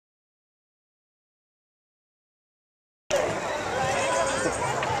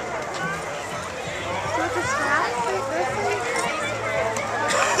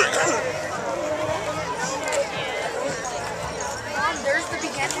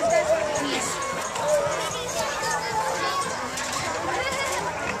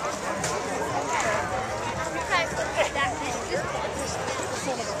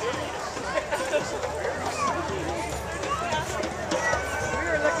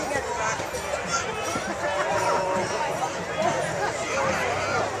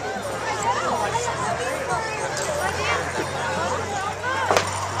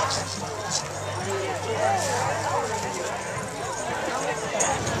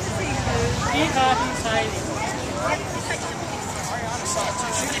He's hiding.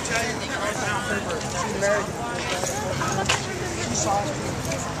 She's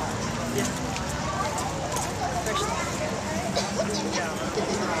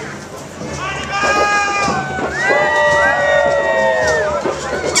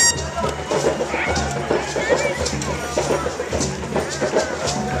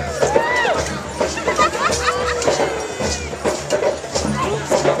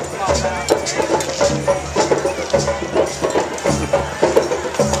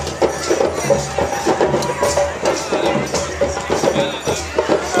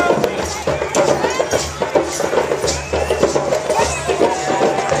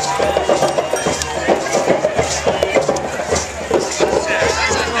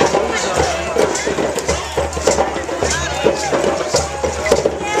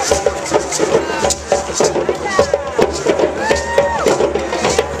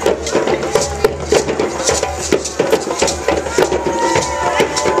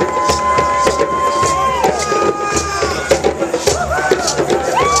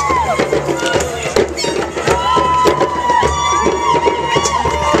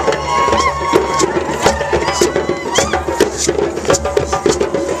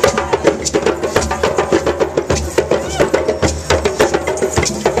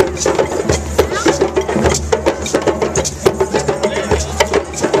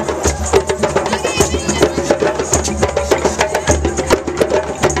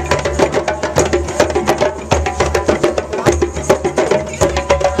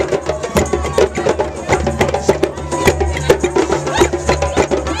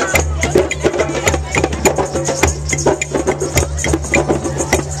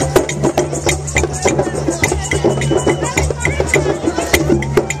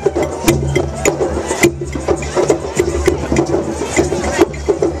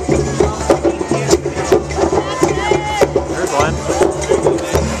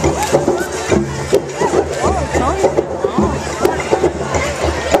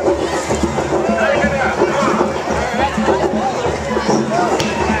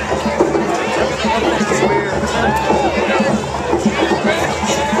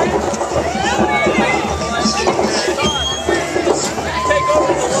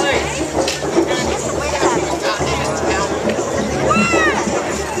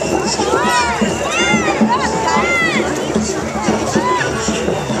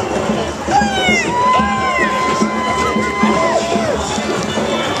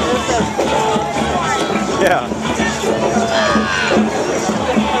Yeah.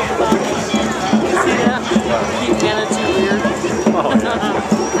 See that? Keep Manitou weird. Oh, yeah.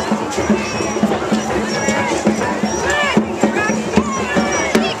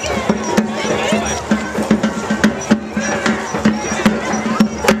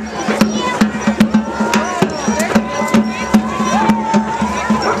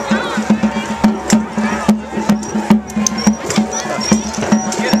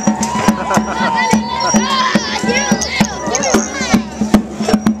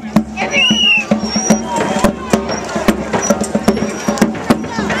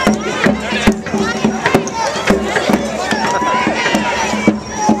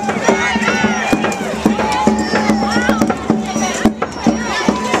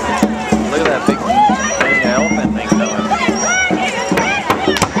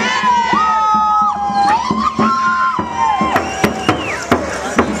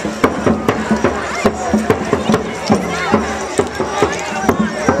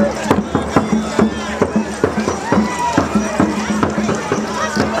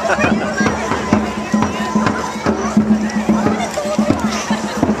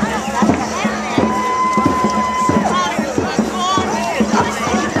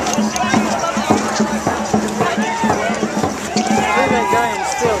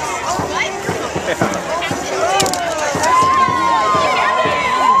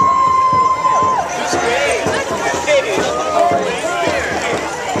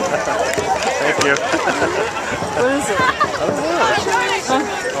 What is it?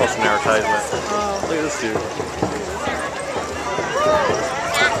 Oh, it's an advertisement. Oh. Look at this dude.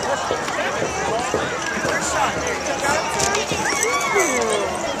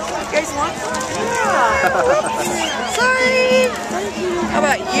 You guys want some? Yeah. Sorry. How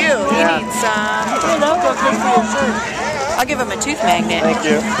about you? You need some. I'll give him a tooth magnet. Thank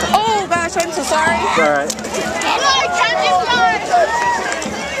you. Oh gosh, I'm so sorry. It's alright.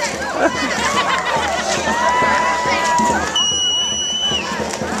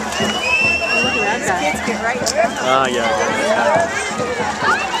 These kids get right here. Ah, yeah.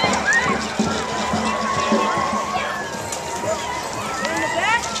 In the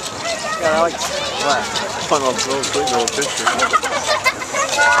back. Yeah, I like what? Fun little sweet little picture. I'm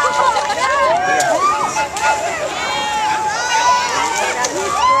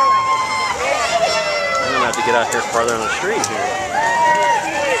gonna have to get out here farther on the street here.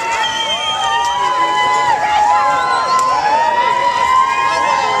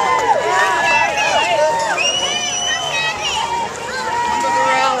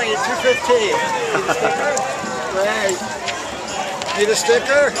 Rally, 215. Right. Need a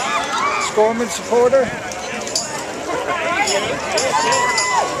sticker? Scorman supporter?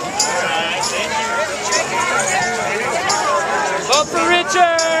 Vote for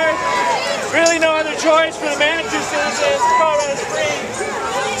Richard! Really no other choice for the Manitou citizens. Colorado Springs.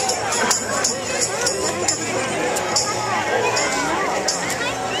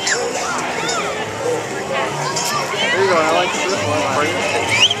 There you go, I like this one for you.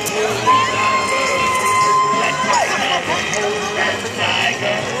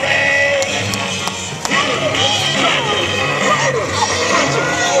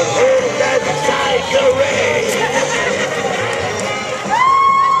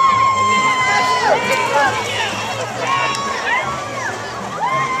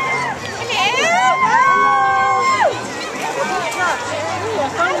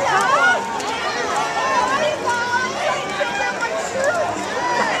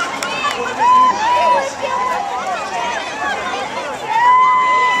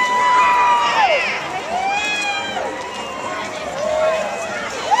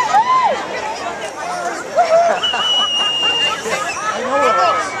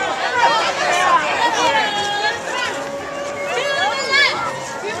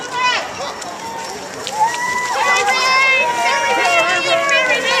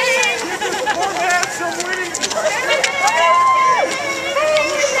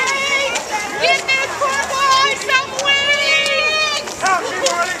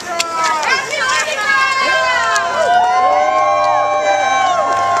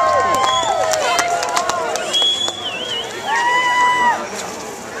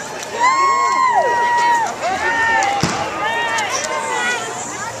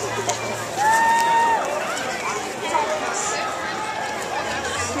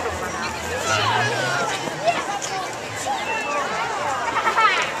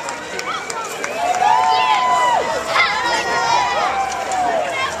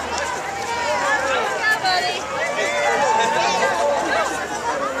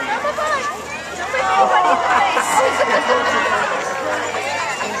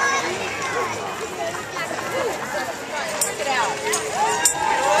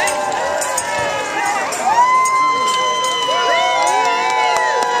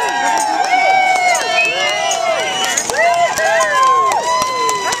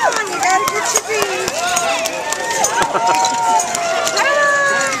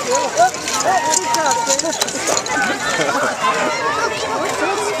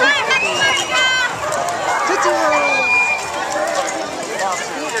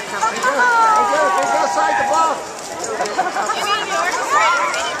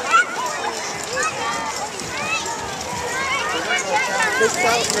 This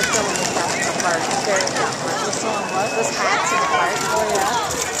hat's in the park. This hat's in the park. Oh, yeah.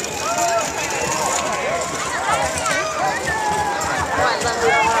 Oh, I love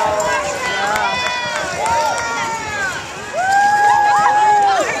it.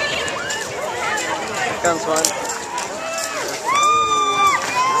 Here comes one.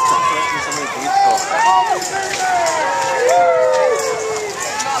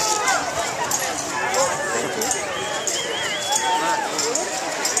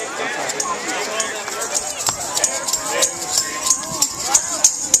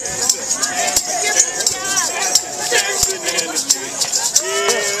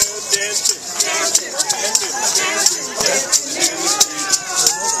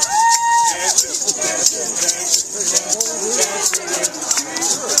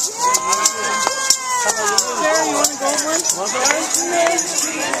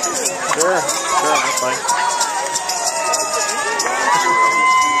 Sure, that's fine.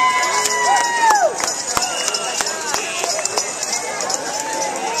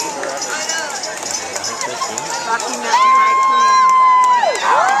 Rocky Mountain High Queen.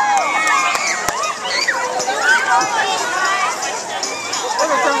 Oh,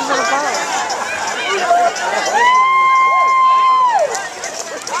 there's someone's gonna follow.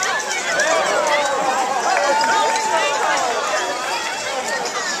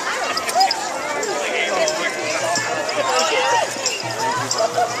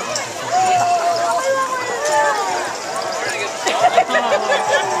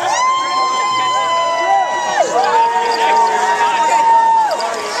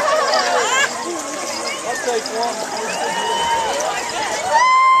 All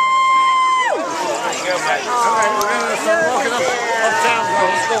right, we're going to start walking uptown.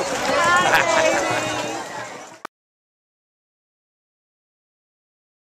 Let's go.